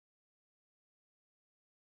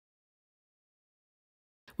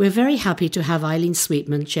We're very happy to have Eileen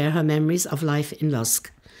Sweetman share her memories of life in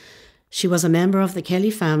Lusk. She was a member of the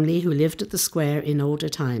Kelly family who lived at the square in older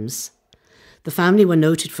times. The family were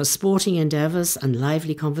noted for sporting endeavours and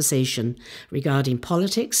lively conversation regarding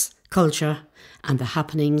politics, culture and the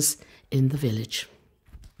happenings in the village.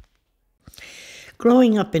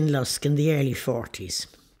 Growing up in Lusk in the early 40s.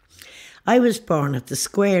 I was born at the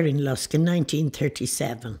square in Lusk in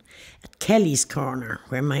 1937 at Kelly's Corner,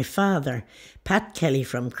 where my father, Pat Kelly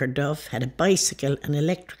from Carduff, had a bicycle and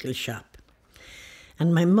electrical shop.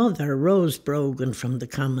 And my mother, Rose Brogan from the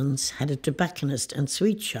Commons, had a tobacconist and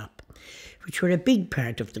sweet shop, which were a big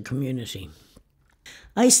part of the community.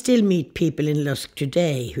 I still meet people in Lusk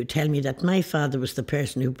today who tell me that my father was the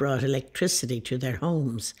person who brought electricity to their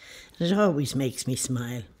homes, and it always makes me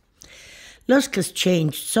smile. Lusk has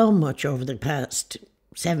changed so much over the past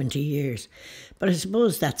 70 years, but I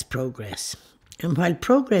suppose that's progress. And while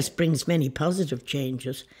progress brings many positive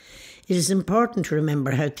changes, it is important to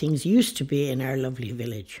remember how things used to be in our lovely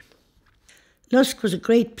village. Lusk was a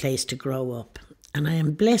great place to grow up, and I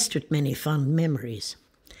am blessed with many fond memories.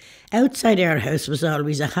 Outside our house was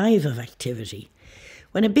always a hive of activity.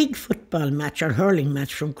 When a big football match or hurling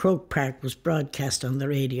match from Croke Park was broadcast on the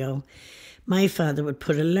radio, my father would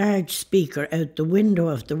put a large speaker out the window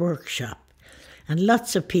of the workshop, and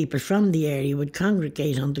lots of people from the area would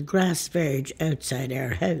congregate on the grass verge outside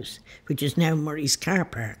our house, which is now Murray's car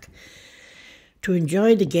park, to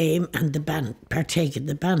enjoy the game and partake in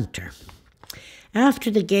the banter. After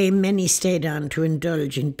the game, many stayed on to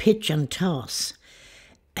indulge in pitch and toss,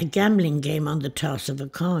 a gambling game on the toss of a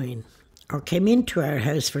coin, or came into our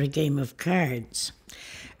house for a game of cards.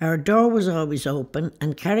 Our door was always open,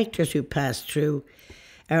 and characters who passed through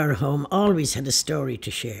our home always had a story to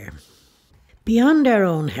share. Beyond our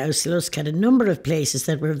own house, Lusk had a number of places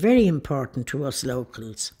that were very important to us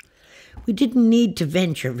locals. We didn't need to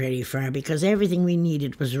venture very far because everything we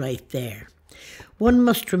needed was right there. One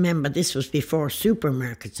must remember this was before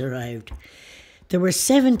supermarkets arrived. There were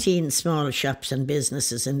 17 small shops and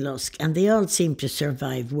businesses in Lusk, and they all seemed to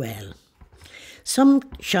survive well. Some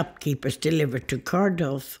shopkeepers delivered to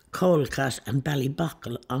Carduff, Colcott and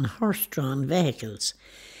Ballybockle on horse-drawn vehicles,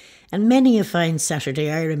 and many a fine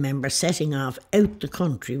Saturday I remember setting off out the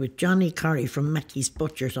country with Johnny Corrie from Mackey's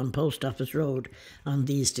Butchers on Post Office Road on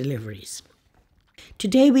these deliveries.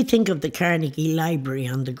 Today we think of the Carnegie Library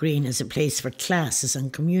on the Green as a place for classes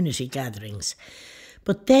and community gatherings,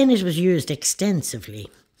 but then it was used extensively.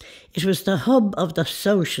 It was the hub of the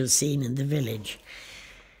social scene in the village,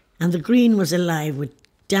 and the Green was alive with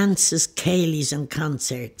dances, ceilidhs and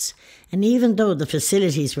concerts, and even though the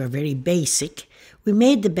facilities were very basic, we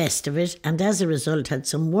made the best of it and as a result had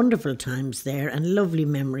some wonderful times there and lovely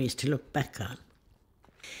memories to look back on.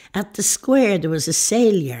 At the square there was a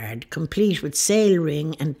sale yard complete with sale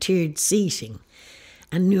ring and tiered seating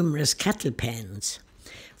and numerous cattle pens.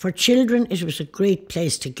 For children it was a great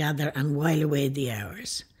place to gather and while away the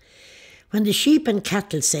hours. When the sheep and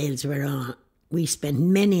cattle sales were on, we spent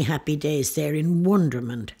many happy days there in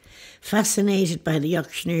wonderment, fascinated by the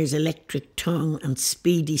auctioneer's electric tongue and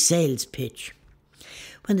speedy sales pitch.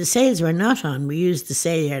 When the sales were not on, we used the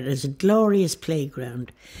sale yard as a glorious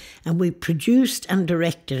playground, and we produced and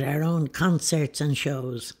directed our own concerts and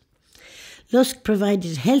shows. Lusk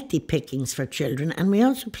provided healthy pickings for children, and we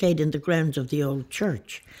also played in the grounds of the old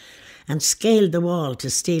church, and scaled the wall to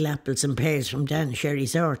steal apples and pears from Dan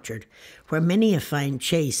Sherry's orchard, where many a fine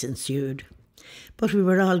chase ensued. But we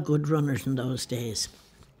were all good runners in those days.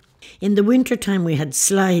 In the winter time we had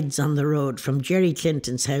slides on the road from Jerry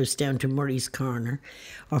Clinton's house down to Murray's Corner,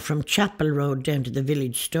 or from Chapel Road down to the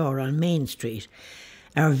village store on Main Street,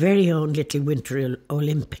 our very own little winter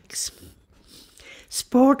Olympics.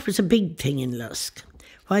 Sport was a big thing in Lusk.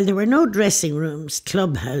 While there were no dressing rooms,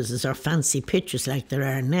 clubhouses or fancy pitches like there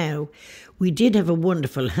are now, we did have a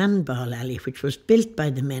wonderful handball alley which was built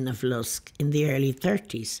by the men of Lusk in the early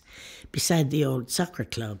 30s, beside the old soccer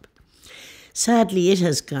club. Sadly, it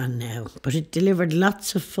has gone now, but it delivered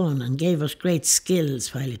lots of fun and gave us great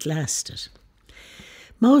skills while it lasted.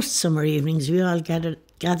 Most summer evenings we all gathered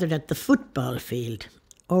at the football field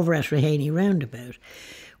over at Rahaney Roundabout,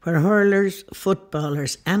 where hurlers,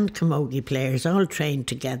 footballers and camogie players all trained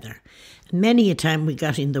together. And many a time we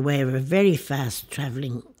got in the way of a very fast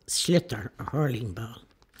travelling sliotar or hurling ball.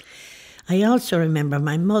 I also remember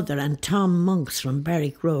my mother and Tom Monks from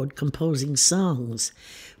Barrack Road composing songs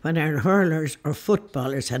when our hurlers or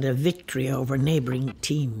footballers had a victory over neighbouring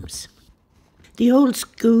teams. The old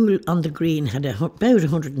school on the Green had about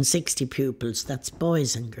 160 pupils, that's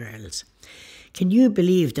boys and girls. Can you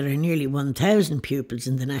believe there are nearly 1,000 pupils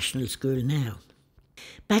in the National School now?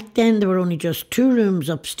 Back then there were only just 2 rooms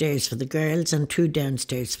upstairs for the girls and 2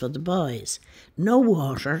 downstairs for the boys. No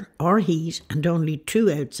water or heat and only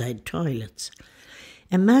 2 outside toilets.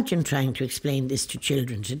 Imagine trying to explain this to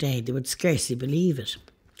children today, they would scarcely believe it.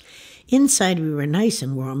 Inside we were nice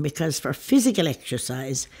and warm because for physical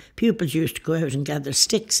exercise, pupils used to go out and gather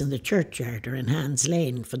sticks in the churchyard or in Hans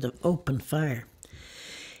Lane for the open fire.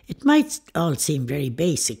 It might all seem very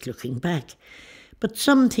basic looking back, but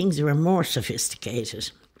some things were more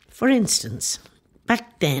sophisticated. For instance,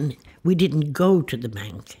 back then we didn't go to the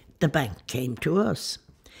bank came to us.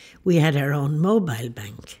 We had our own mobile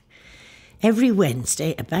bank. Every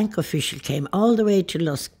Wednesday, a bank official came all the way to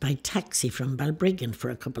Lusk by taxi from Balbriggan for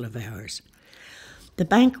a couple of hours. The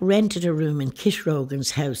bank rented a room in Kit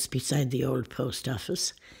Rogan's house beside the old post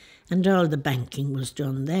office, and all the banking was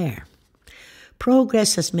done there.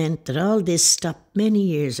 Progress has meant that all this stopped many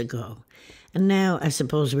years ago, and now I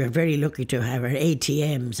suppose we're very lucky to have our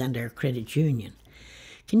ATMs and our credit union.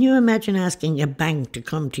 Can you imagine asking a bank to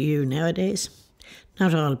come to you nowadays?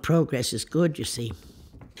 Not all progress is good, you see.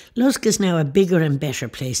 Lusk is now a bigger and better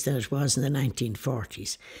place than it was in the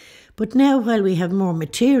 1940s. But now, while we have more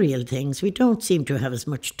material things, we don't seem to have as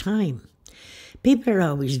much time. People are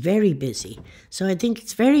always very busy, so I think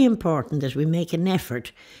it's very important that we make an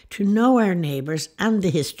effort to know our neighbours and the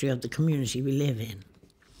history of the community we live in.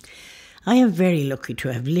 I am very lucky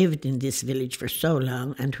to have lived in this village for so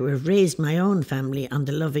long and to have raised my own family on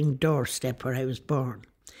the loving doorstep where I was born.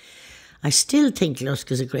 I still think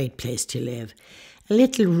Lusk is a great place to live, a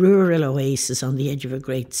little rural oasis on the edge of a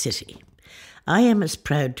great city. I am as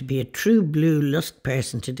proud to be a true blue Lusk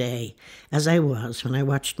person today as I was when I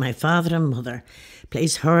watched my father and mother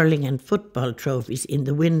place hurling and football trophies in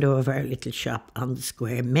the window of our little shop on the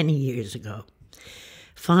square many years ago.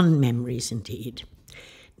 Fond memories indeed.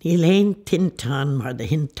 Níl aon tintan mar the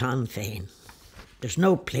hintan féin. There's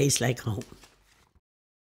no place like home.